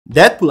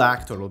Deadpool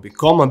actor will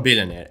become a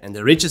billionaire and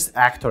the richest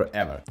actor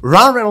ever.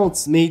 Ryan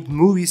Reynolds made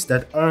movies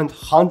that earned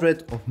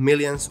hundreds of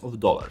millions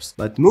of dollars,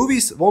 but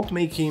movies won't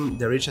make him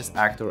the richest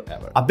actor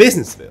ever. A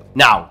business will.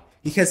 Now,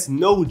 he has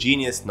no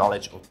genius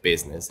knowledge of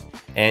business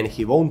and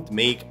he won't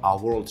make a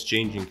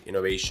world-changing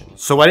innovation.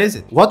 So what is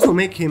it? What will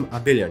make him a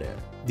billionaire?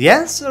 The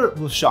answer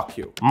will shock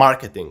you.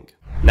 Marketing.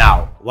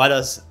 Now, what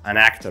does an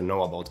actor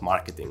know about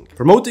marketing?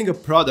 Promoting a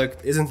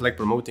product isn't like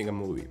promoting a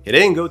movie. He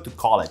didn't go to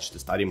college to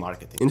study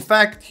marketing. In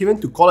fact, he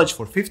went to college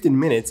for 15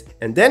 minutes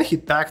and then he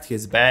packed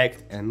his bag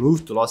and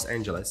moved to Los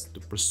Angeles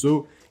to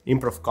pursue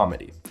improv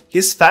comedy.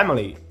 His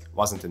family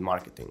wasn't in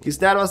marketing. His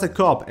dad was a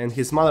cop and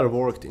his mother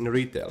worked in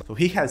retail, so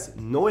he has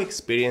no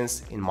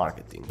experience in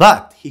marketing.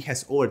 But he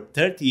has over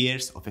 30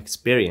 years of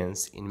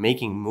experience in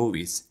making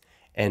movies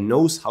and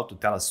knows how to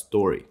tell a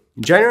story.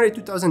 In January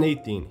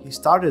 2018, he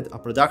started a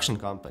production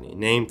company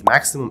named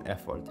Maximum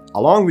Effort,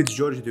 along with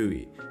George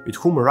Dewey, with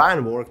whom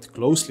Ryan worked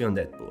closely on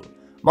Deadpool.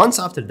 Months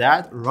after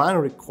that,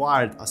 Ryan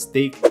acquired a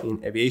stake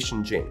in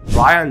Aviation Gin.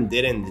 Ryan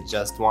didn't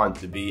just want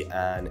to be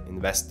an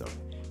investor.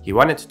 He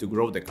wanted to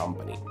grow the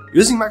company.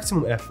 Using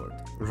Maximum Effort,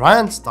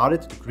 Ryan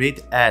started to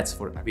create ads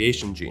for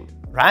Aviation Gin.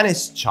 Ryan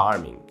is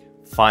charming,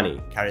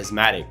 funny,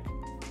 charismatic,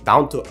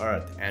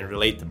 down-to-earth, and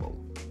relatable.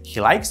 He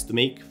likes to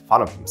make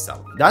fun of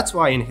himself. That's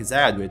why in his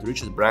ad with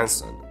Richard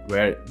Branson,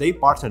 where they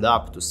partnered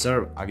up to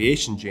serve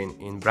Aviation Gin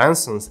in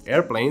Branson's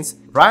airplanes,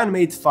 Ryan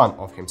made fun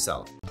of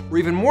himself. We're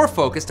even more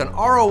focused on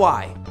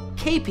ROI,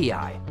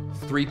 KPI,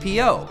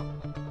 3PO,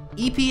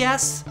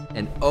 EPS,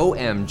 and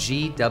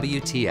OMG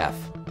WTF.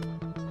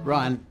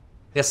 Ryan.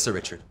 Yes, Sir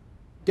Richard.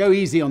 Go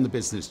easy on the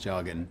business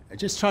jargon.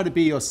 Just try to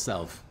be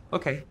yourself.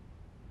 Okay.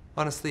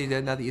 Honestly,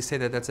 now that you say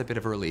that, that's a bit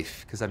of a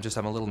relief, because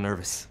I'm a little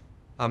nervous.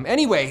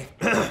 Anyway,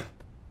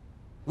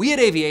 we at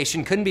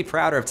Aviation couldn't be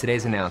prouder of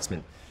today's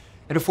announcement.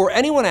 And before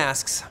anyone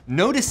asks,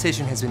 no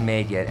decision has been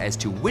made yet as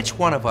to which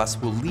one of us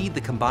will lead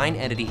the combined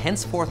entity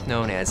henceforth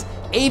known as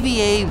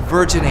AVA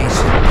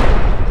Virgination.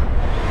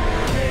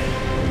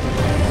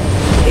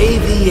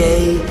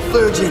 AVA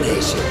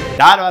Virgination.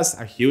 That was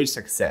a huge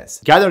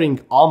success, gathering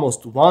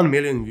almost 1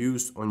 million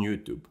views on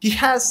YouTube. He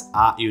has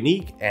a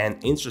unique and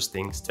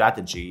interesting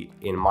strategy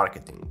in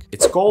marketing.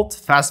 It's called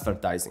fast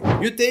advertising.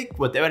 You take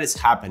whatever is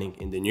happening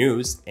in the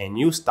news and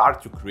you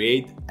start to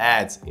create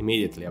ads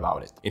immediately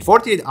about it. In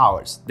 48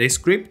 hours, they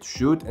script,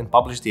 shoot, and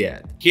publish the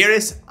ad. Here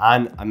is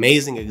an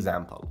amazing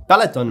example.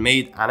 Peloton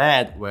made an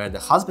ad where the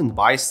husband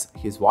buys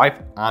his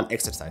wife an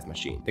exercise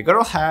machine. The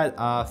girl had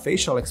a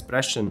facial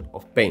expression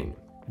of pain.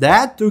 The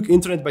ad took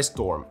internet by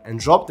storm and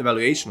dropped the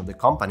valuation of the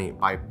company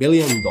by $1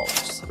 billion.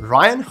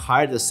 Ryan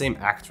hired the same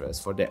actress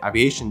for the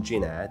Aviation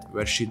Gin ad,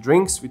 where she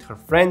drinks with her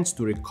friends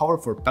to recover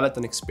for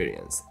Peloton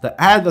experience. The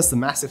ad was a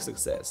massive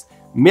success,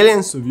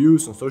 millions of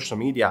views on social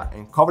media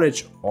and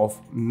coverage of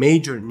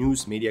major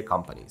news media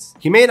companies.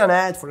 He made an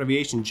ad for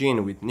Aviation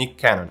Gin with Nick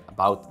Cannon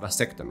about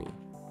vasectomy.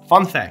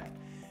 Fun fact.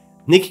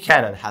 Nick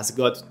Cannon has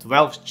got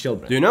 12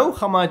 children. Do you know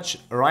how much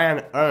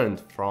Ryan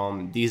earned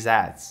from these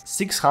ads?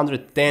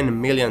 $610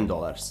 million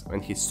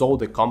when he sold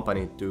the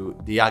company to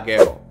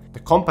Diageo, the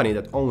company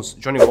that owns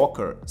Johnny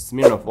Walker,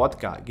 Smirnoff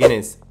Vodka,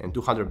 Guinness, and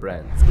 200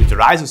 brands. With the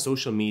rise of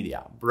social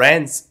media,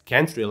 brands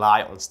can't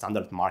rely on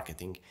standard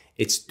marketing.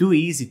 It's too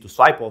easy to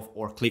swipe off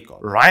or click on.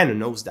 Ryan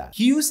knows that.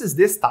 He uses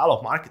this style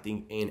of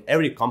marketing in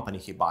every company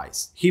he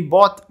buys. He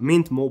bought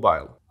Mint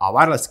Mobile, a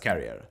wireless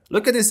carrier.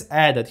 Look at this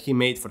ad that he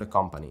made for the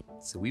company.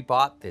 So we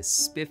bought this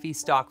spiffy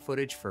stock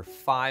footage for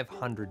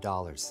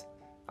 $500.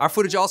 Our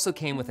footage also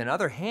came with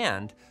another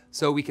hand,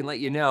 so we can let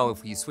you know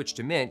if you switch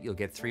to Mint, you'll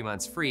get 3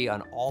 months free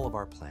on all of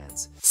our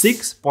plans.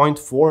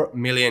 6.4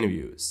 million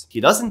views. He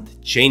doesn't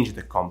change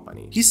the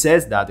company. He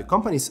says that the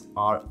companies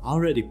are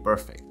already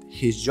perfect.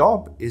 His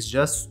job is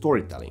just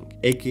storytelling,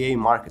 aka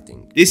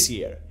marketing. This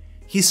year,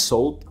 he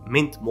sold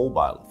Mint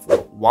Mobile for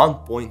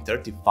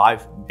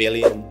 $1.35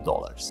 billion.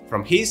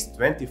 From his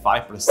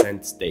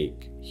 25%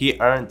 stake, he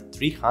earned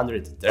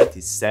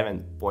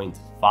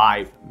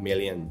 $337.5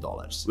 million,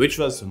 which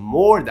was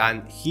more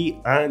than he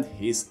earned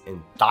his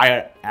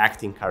entire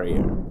acting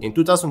career. In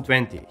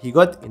 2020, he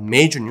got in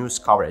major news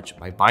coverage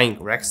by buying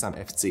Wrexham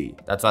FC,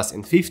 that was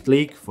in 5th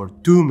league for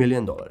 $2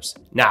 million.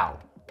 Now,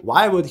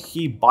 why would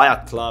he buy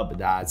a club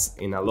that's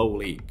in a low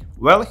league?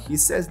 Well, he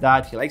says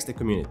that he likes the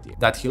community,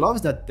 that he loves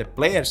that the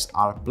players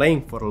are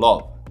playing for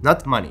love,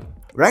 not money.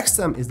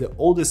 Wrexham is the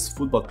oldest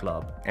football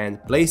club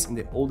and plays in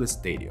the oldest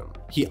stadium.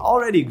 He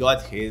already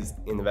got his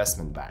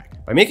investment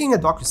back by making a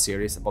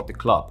docuseries about the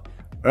club,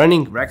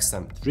 earning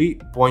Wrexham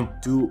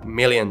 $3.2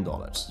 million.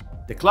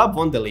 The club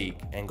won the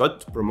league and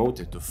got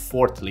promoted to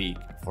 4th league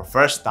for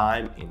first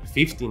time in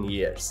 15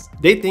 years.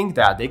 They think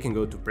that they can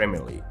go to Premier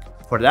League.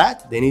 For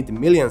that, they need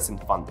millions in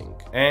funding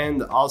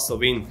and also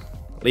win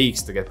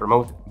leagues to get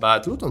promoted.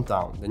 But Luton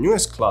Town, the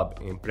newest club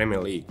in Premier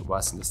League,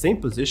 was in the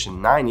same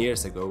position 9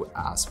 years ago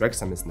as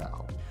Wrexham is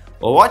now.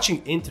 While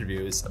watching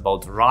interviews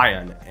about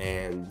Ryan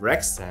and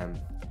Wrexham,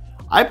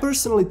 I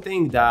personally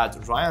think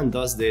that Ryan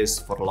does this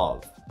for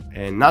love.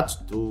 and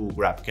not to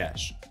grab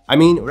cash. I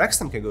mean,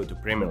 Wrexham can go to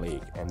Premier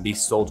League and be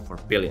sold for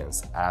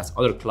billions, as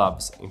other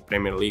clubs in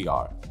Premier League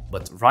are.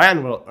 But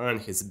Ryan will earn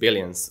his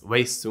billions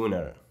way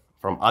sooner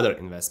from other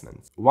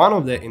investments. One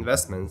of the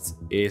investments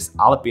is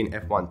Alpine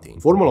F1 team.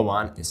 Formula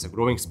One is a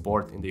growing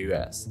sport in the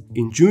US.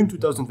 In June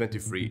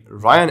 2023,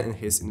 Ryan and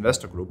his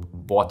investor group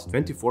bought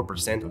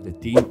 24% of the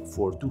team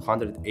for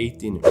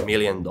 $218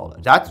 million.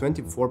 That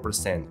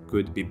 24%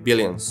 could be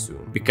billions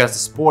soon, because the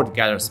sport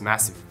gathers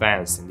massive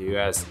fans in the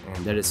US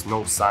and there is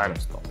no sign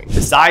of stopping.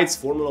 Besides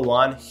Formula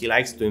One, he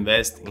likes to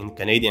invest in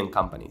Canadian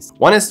companies.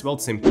 One is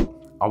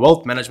Wealthsimple, a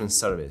wealth management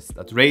service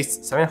that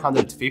raised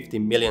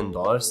 $750 million,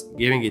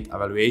 giving it a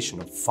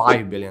valuation of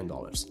 $5 billion.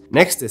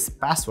 Next is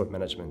password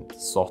management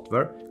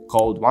software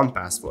called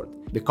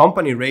 1Password. The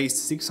company raised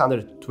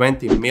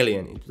 $620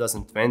 million in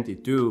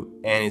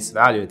 2022 and is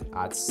valued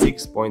at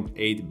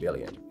 $6.8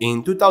 billion.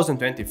 In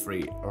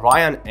 2023,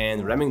 Ryan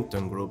and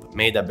Remington Group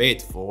made a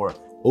bid for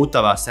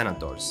Ottawa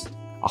Senators,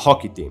 a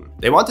hockey team.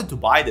 They wanted to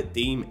buy the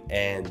team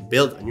and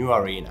build a new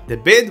arena. The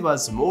bid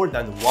was more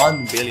than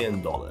 $1 billion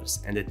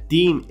and the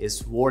team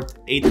is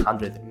worth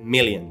 $800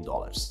 million.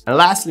 And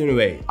lastly,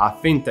 Nuvei, a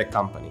fintech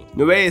company.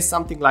 Nuvei is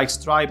something like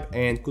Stripe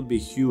and could be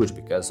huge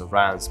because of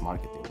Ryan's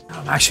marketing.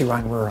 Actually,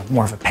 Ryan, we're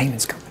more of a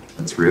payments company.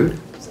 That's rude.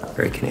 It's not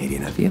very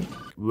Canadian of you.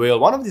 Will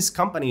one of these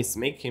companies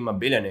make him a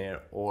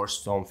billionaire or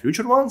some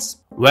future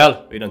ones?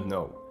 Well, we don't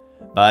know.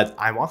 But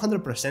I'm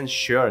 100%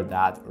 sure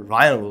that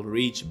Ryan will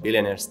reach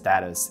billionaire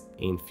status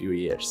in few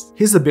years.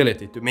 His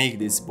ability to make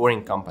these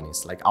boring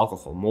companies like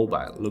alcohol,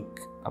 mobile look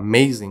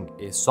amazing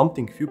is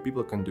something few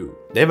people can do.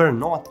 They were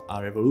not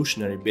a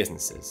revolutionary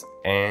businesses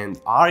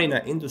and are in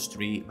an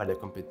industry where the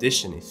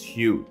competition is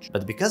huge.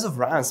 But because of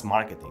Ryan's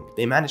marketing,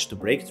 they managed to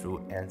break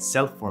through and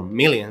sell for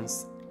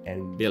millions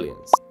and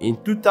billions.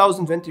 In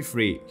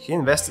 2023, he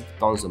invested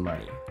tons of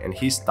money and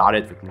he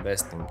started with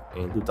investing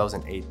in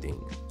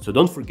 2018. So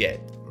don't forget,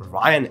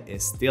 Ryan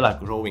is still a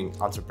growing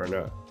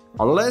entrepreneur.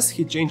 Unless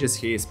he changes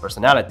his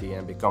personality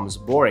and becomes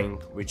boring,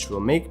 which will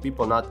make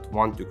people not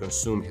want to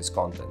consume his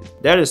content.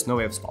 There is no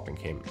way of stopping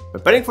him.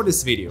 Preparing for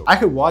this video, I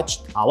have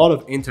watched a lot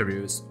of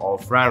interviews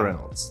of Ryan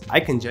Reynolds. I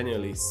can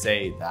genuinely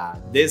say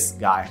that this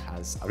guy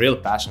has a real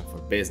passion for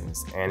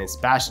business and is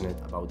passionate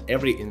about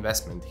every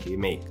investment he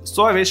makes.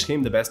 So I wish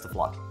him the best of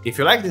luck. If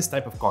you like this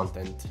type of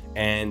content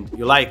and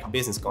you like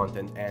business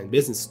content and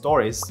business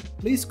stories,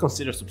 please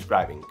consider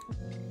subscribing.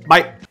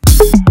 Bye!